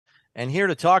And here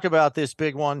to talk about this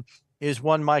big one is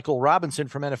one Michael Robinson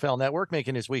from NFL Network,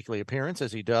 making his weekly appearance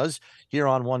as he does here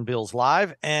on One Bills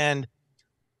Live. And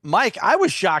Mike, I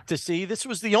was shocked to see this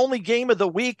was the only game of the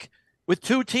week with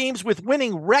two teams with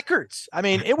winning records. I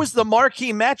mean, it was the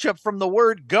marquee matchup from the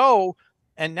word go.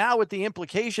 And now with the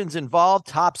implications involved,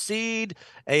 top seed,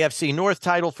 AFC North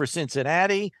title for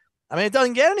Cincinnati. I mean, it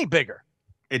doesn't get any bigger.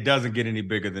 It doesn't get any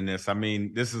bigger than this. I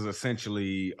mean, this is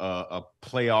essentially a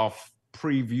playoff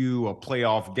preview, a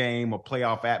playoff game, a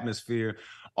playoff atmosphere,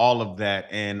 all of that.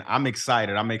 And I'm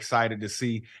excited. I'm excited to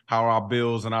see how our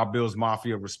Bills and our Bills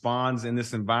Mafia responds in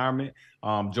this environment.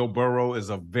 Joe Burrow is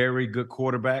a very good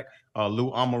quarterback.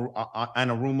 Lou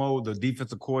Anarumo, the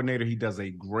defensive coordinator, he does a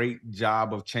great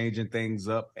job of changing things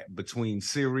up between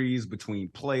series, between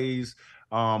plays.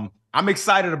 I'm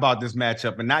excited about this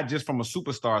matchup, and not just from a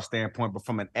superstar standpoint, but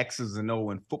from an X's and O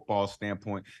and football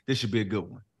standpoint. This should be a good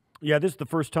one. Yeah, this is the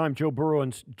first time Joe Burrow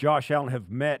and Josh Allen have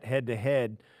met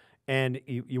head-to-head, and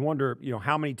you wonder,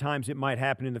 how many times it might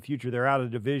happen in the future. They're out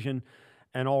of the division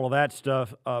and all of that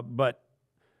stuff, but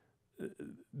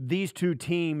these two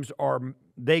teams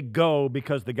they go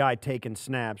because the guy taking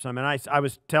snaps. I mean, I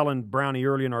was telling Brownie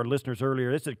earlier and our listeners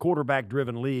earlier, this is a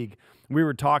quarterback-driven league. We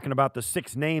were talking about the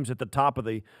 6 names at the top of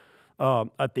the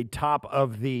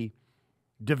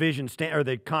division or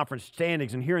the conference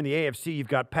standings. And here in the AFC, you've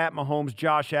got Pat Mahomes,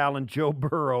 Josh Allen, Joe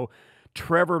Burrow,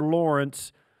 Trevor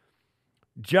Lawrence,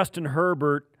 Justin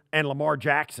Herbert, and Lamar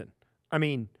Jackson. I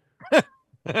mean,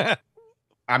 that's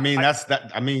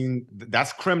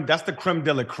creme. That's the creme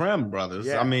de la creme, brothers.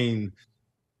 Yeah. I mean,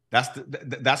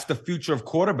 that's the future of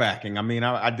quarterbacking. I mean,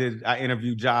 I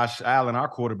interviewed Josh Allen, our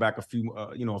quarterback, a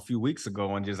few weeks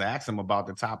ago, and just asked him about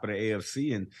the top of the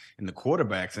AFC and the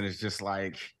quarterbacks, and it's just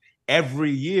like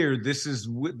every year this is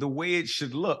the way it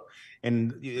should look.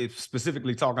 And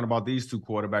specifically talking about these two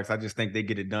quarterbacks, I just think they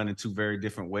get it done in 2 very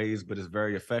different ways, but it's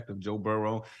very effective. Joe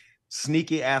Burrow,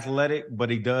 sneaky athletic, but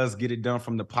he does get it done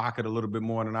from the pocket a little bit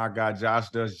more than our guy Josh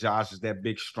does. Josh is that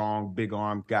big, strong, big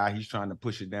arm guy. He's trying to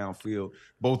push it downfield.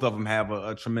 Both of them have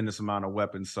a tremendous amount of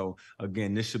weapons. So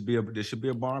again, this should be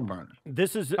a barn burner.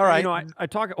 This is all right. I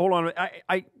talk. Hold on.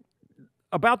 I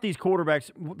about these quarterbacks.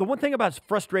 The one thing that's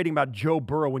frustrating about Joe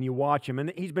Burrow when you watch him,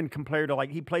 and he's been compared to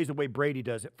he plays the way Brady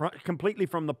does it, completely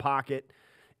from the pocket,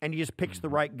 and he just picks the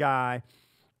right guy.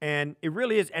 And it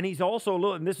really is. And he's also a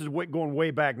little, and this is going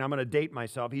way back, and I'm going to date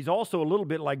myself. He's also a little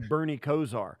bit like Bernie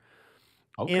Kosar.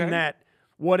 Okay. In that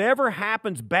whatever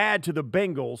happens bad to the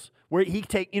Bengals, where he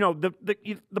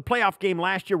the playoff game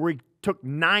last year where he took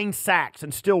 9 sacks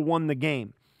and still won the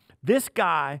game. This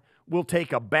guy will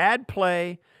take a bad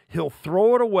play. He'll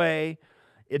throw it away.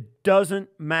 It doesn't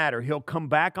matter. He'll come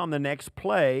back on the next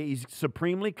play. He's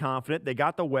supremely confident. They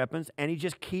got the weapons, and he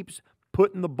just keeps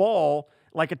putting the ball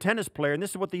like a tennis player, and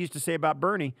this is what they used to say about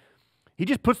Bernie. He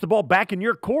just puts the ball back in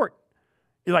your court.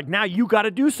 You're like, now you got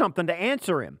to do something to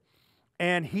answer him.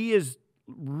 And he is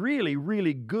really,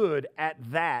 really good at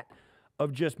that,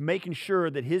 of just making sure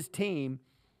that his team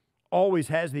always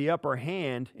has the upper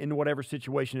hand in whatever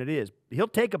situation it is. He'll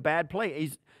take a bad play.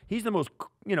 He's the most,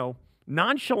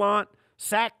 nonchalant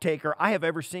sack taker I have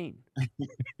ever seen.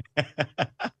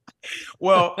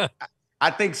 Well, I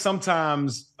think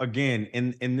sometimes, again,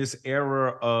 in this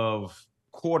era of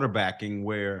quarterbacking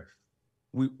where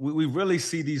we really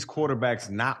see these quarterbacks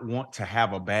not want to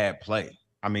have a bad play.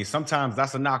 I mean, sometimes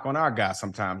that's a knock on our guys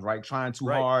sometimes, right? Trying too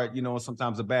hard,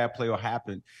 sometimes a bad play will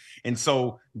happen. And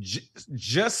so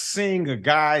just seeing a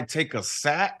guy take a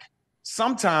sack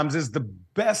sometimes is the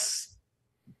best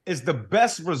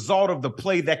result of the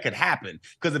play that could happen.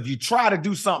 Because if you try to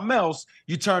do something else,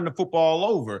 you turn the football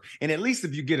over. And at least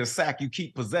if you get a sack, you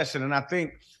keep possession. And I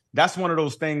think that's one of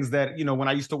those things that, when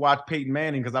I used to watch Peyton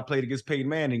Manning, because I played against Peyton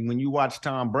Manning, when you watch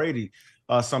Tom Brady,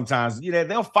 sometimes,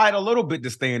 they'll fight a little bit to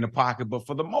stay in the pocket. But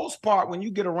for the most part, when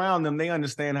you get around them, they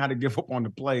understand how to give up on the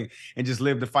play and just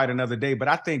live to fight another day. But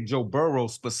I think Joe Burrow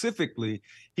specifically,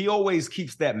 he always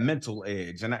keeps that mental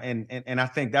edge. And I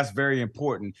think that's very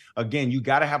important. Again, you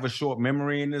got to have a short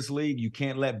memory in this league. You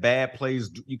can't let bad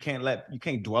plays, you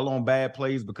can't dwell on bad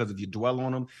plays, because if you dwell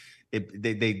on them,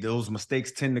 those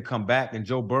mistakes tend to come back. And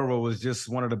Joe Burrow is just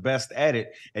one of the best at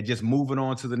it, at just moving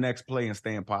on to the next play and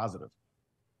staying positive.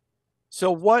 So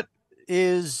what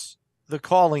is the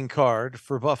calling card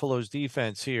for Buffalo's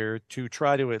defense here to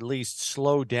try to at least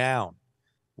slow down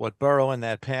what Burrow and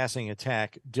that passing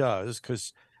attack does?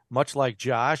 Because much like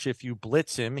Josh, if you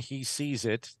blitz him, he sees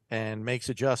it and makes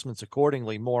adjustments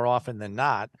accordingly more often than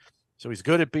not. So he's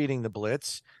good at beating the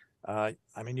blitz.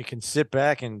 You can sit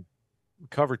back and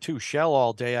cover 2 shell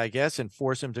all day, I guess, and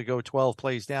force him to go 12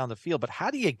 plays down the field. But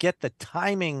how do you get the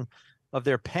timing of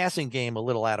their passing game a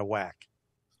little out of whack?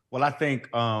 Well, I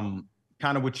think kind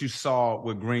of what you saw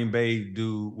with Green Bay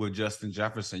do with Justin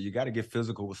Jefferson. You got to get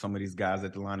physical with some of these guys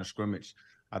at the line of scrimmage.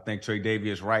 I think Trey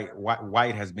Davis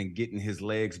White has been getting his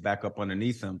legs back up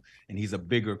underneath him, and he's a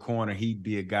bigger corner. He'd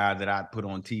be a guy that I'd put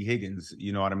on T. Higgins,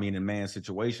 you know what I mean, in man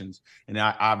situations. And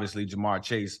obviously Jamar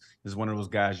Chase is one of those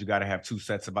guys you got to have two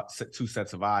sets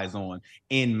of eyes on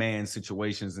in man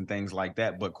situations and things like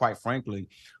that. But quite frankly,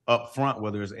 up front,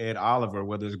 whether it's Ed Oliver,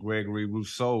 whether it's Gregory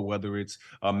Rousseau, whether it's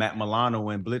Matt Milano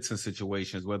in blitzing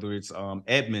situations, whether it's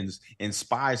Edmonds in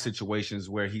spy situations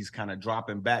where he's kind of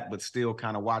dropping back but still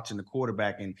kind of watching the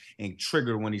quarterback and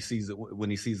trigger when he sees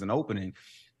an opening.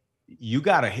 You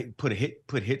got to put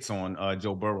hits on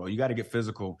Joe Burrow. You got to get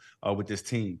physical with this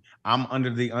team. I'm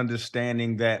under the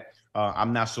understanding that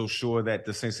I'm not so sure that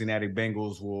the Cincinnati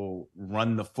Bengals will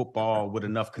run the football with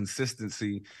enough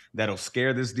consistency that'll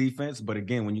scare this defense. But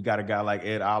again, when you got a guy like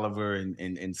Ed Oliver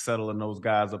and settling those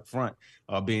guys up front,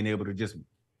 being able to just,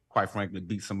 quite frankly,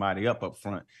 beat somebody up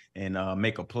front and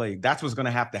make a play, that's what's going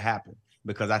to have to happen.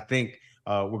 Because I think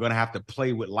we're going to have to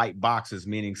play with light boxes,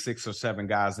 meaning 6 or 7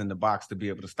 guys in the box to be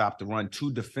able to stop the run,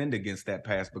 to defend against that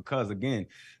pass. Because, again,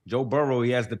 Joe Burrow,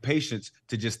 he has the patience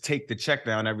to just take the check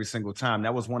down every single time.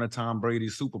 That was one of Tom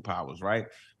Brady's superpowers, right?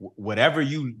 Whatever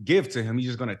you give to him, he's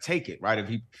just going to take it, right?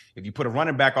 If you put a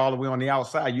running back all the way on the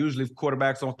outside, usually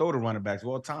quarterbacks don't throw to running backs.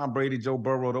 Well, Tom Brady, Joe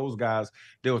Burrow, those guys,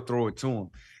 they'll throw it to him.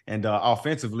 And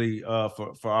offensively,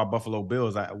 for our Buffalo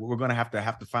Bills, we're going to have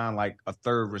to find like a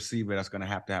third receiver that's going to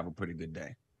have a pretty good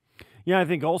day. Yeah, I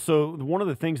think also one of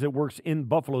the things that works in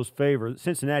Buffalo's favor,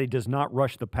 Cincinnati does not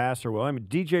rush the passer well. I mean,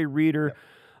 DJ Reader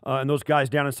and those guys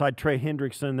down inside, Trey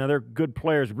Hendrickson, now they're good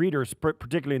players. Reader,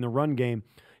 particularly in the run game.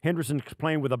 Henderson's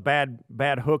playing with a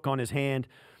bad hook on his hand,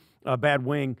 a bad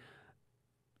wing.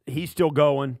 He's still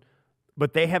going.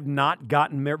 But they have not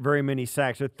gotten very many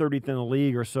sacks. They're 30th in the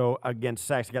league or so against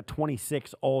sacks. They got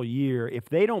 26 all year. If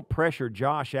they don't pressure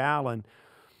Josh Allen,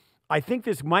 I think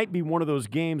this might be one of those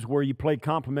games where you play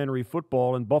complementary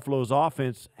football and Buffalo's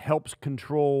offense helps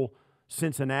control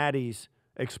Cincinnati's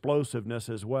explosiveness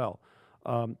as well,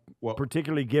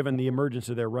 particularly given the emergence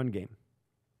of their run game.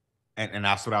 And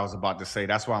that's what I was about to say.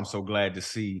 That's why I'm so glad to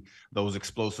see those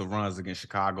explosive runs against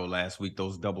Chicago last week,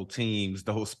 those double teams,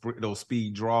 those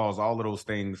speed draws, all of those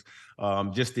things,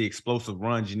 just the explosive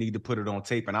runs. You need to put it on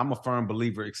tape. And I'm a firm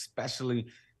believer, especially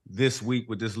this week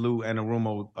with this Lou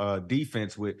Anarumo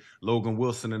defense, with Logan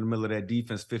Wilson in the middle of that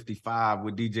defense, 55,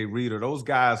 with DJ Reader. Those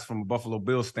guys, from a Buffalo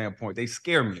Bills standpoint, they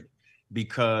scare me.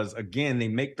 Because, again, they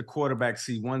make the quarterback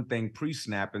see one thing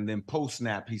pre-snap, and then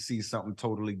post-snap he sees something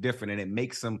totally different, and it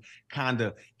makes him kind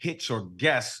of hitch or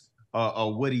guess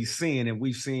what he's seeing. And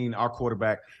we've seen our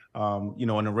quarterback, in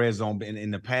the red zone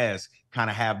in the past kind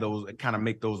of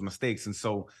make those mistakes. And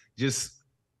so just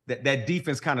that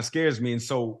defense kind of scares me. And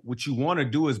so what you want to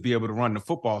do is be able to run the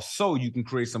football so you can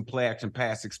create some play action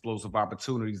pass explosive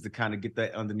opportunities to kind of get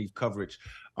that underneath coverage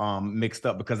mixed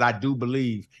up. Because I do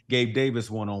believe Gabe Davis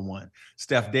one-on-one,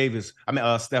 Steph Diggs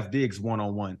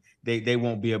one-on-one, they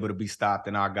won't be able to be stopped.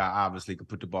 And our guy obviously could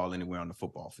put the ball anywhere on the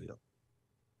football field.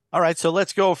 All right, so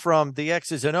let's go from the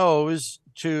X's and O's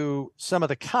to some of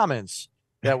the comments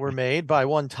that were made by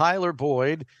one Tyler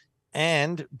Boyd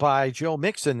and by Joe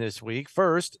Mixon this week.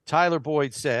 First, Tyler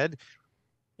Boyd said,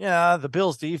 yeah, the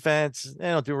Bills defense, they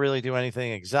don't really do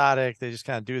anything exotic. They just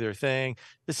kind of do their thing.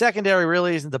 The secondary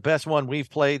really isn't the best one we've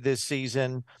played this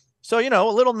season. So,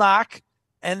 a little knock.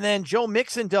 And then Joe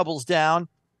Mixon doubles down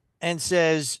and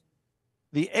says,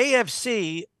 the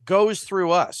AFC goes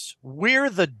through us. We're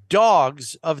the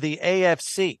dogs of the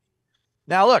AFC.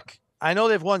 Now, look, I know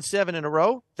they've won 7 in a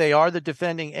row. They are the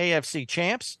defending AFC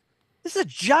champs. This is a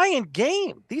giant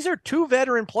game. These are 2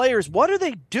 veteran players. What are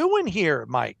they doing here,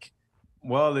 Mike?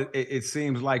 Well, it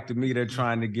seems like to me they're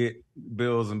trying to get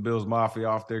Bills and Bills Mafia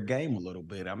off their game a little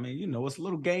bit. I mean, it's a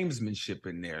little gamesmanship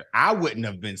in there. I wouldn't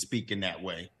have been speaking that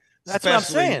way. That's what I'm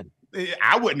saying.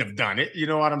 I wouldn't have done it. You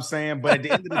know what I'm saying? But at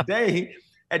the end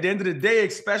of the day,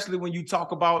 especially when you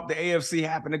talk about the AFC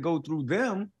having to go through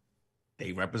them,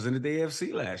 they represented the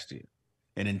AFC last year.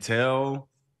 And until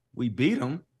we beat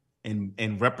them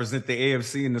and represent the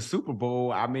AFC in the Super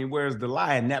Bowl, I mean, where's the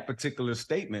lie in that particular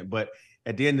statement? But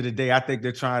at the end of the day, I think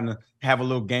they're trying to have a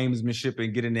little gamesmanship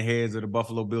and get in the heads of the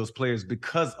Buffalo Bills players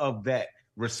because of that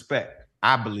respect,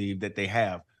 I believe, that they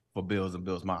have for Bills and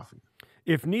Bills Mafia.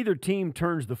 If neither team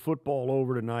turns the football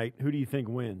over tonight, who do you think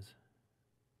wins?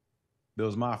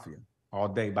 Bills Mafia, all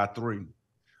day by 3.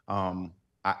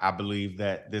 I believe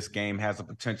that this game has a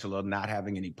potential of not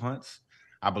having any punts.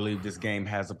 I believe this game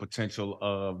has a potential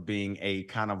of being a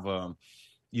kind of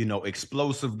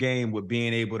explosive game with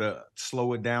being able to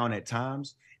slow it down at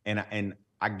times. And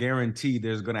I guarantee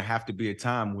there's going to have to be a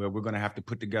time where we're going to have to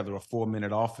put together a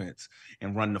 4-minute offense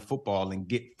and run the football and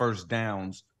get first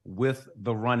downs with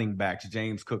the running backs,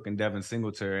 James Cook and Devin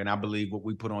Singletary. And I believe what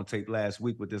we put on tape last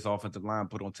week with this offensive line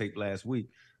put on tape last week,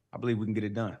 I believe we can get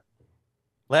it done.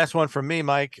 Last one from me,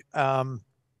 Mike.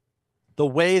 The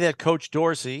way that Coach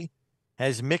Dorsey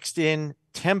has mixed in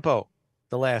tempo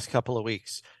the last couple of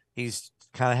weeks. He's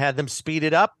kind of had them speed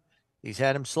it up. He's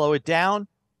had them slow it down.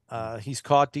 He's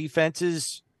caught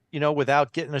defenses,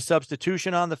 without getting a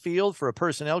substitution on the field for a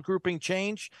personnel grouping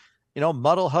change,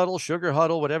 muddle huddle, sugar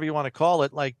huddle, whatever you want to call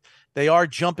it. Like, they are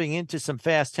jumping into some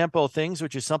fast tempo things,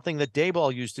 which is something that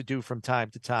Daboll used to do from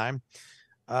time to time.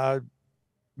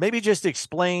 Maybe just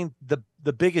explain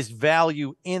the biggest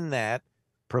value in that,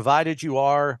 provided you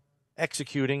are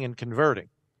executing and converting.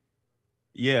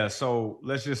 Yeah, so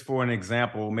let's just, for an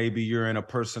example, maybe you're in a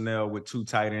personnel with 2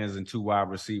 tight ends and 2 wide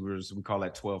receivers. We call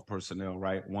that 12 personnel,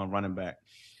 right? 1 running back.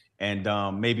 And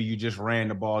maybe you just ran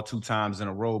the ball 2 times in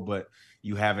a row, but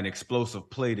you have an explosive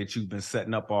play that you've been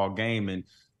setting up all game, and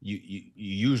you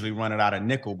usually run it out of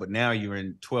nickel, but now you're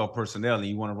in 12 personnel and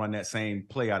you want to run that same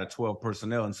play out of 12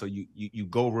 personnel. And so you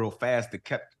go real fast to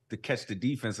catch the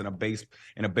defense in a base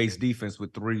defense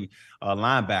with 3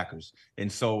 linebackers.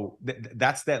 And so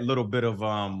that's that little bit of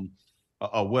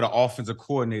what an offensive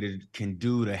coordinator can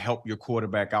do to help your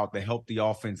quarterback out, to help the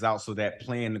offense out, so that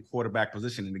playing the quarterback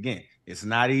position. And again, it's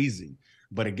not easy,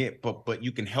 but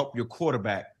you can help your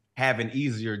quarterback have an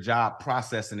easier job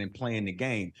processing and playing the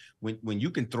game. When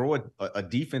you can throw a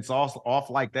defense off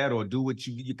like that, or do what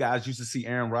you guys used to see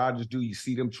Aaron Rodgers do. You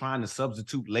see them trying to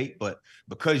substitute late, but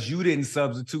because you didn't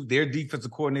substitute, their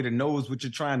defensive coordinator knows what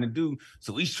you're trying to do,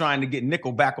 so he's trying to get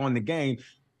nickel back on the game.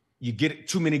 You get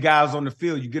too many guys on the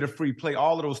field, you get a free play.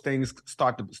 All of those things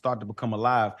start to become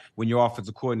alive when your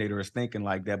offensive coordinator is thinking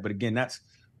like that. But again, that's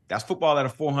football at a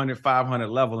 400, 500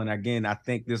 level. And again, I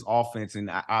think this offense,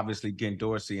 and obviously Ken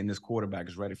Dorsey and this quarterback,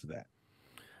 is ready for that.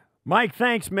 Mike,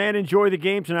 thanks, man. Enjoy the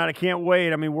game tonight. I can't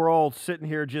wait. I mean, we're all sitting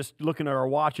here just looking at our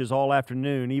watches all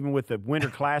afternoon, even with the Winter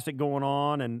Classic going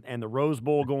on and the Rose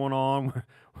Bowl going on.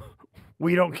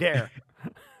 We don't care.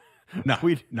 No,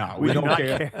 we don't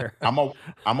care. I'm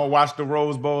gonna watch the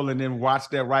Rose Bowl and then watch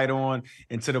that right on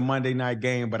into the Monday night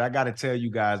game. But I got to tell you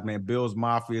guys, man, Bills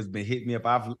Mafia has been hitting me up.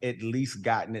 I've at least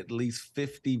gotten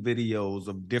 50 videos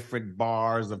of different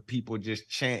bars of people just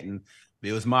chanting,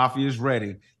 Bills Mafia is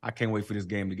ready. I can't wait for this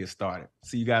game to get started.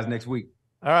 See you guys next week.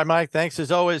 All right, Mike, thanks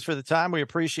as always for the time. We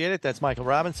appreciate it. That's Michael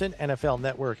Robinson, NFL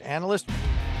Network analyst.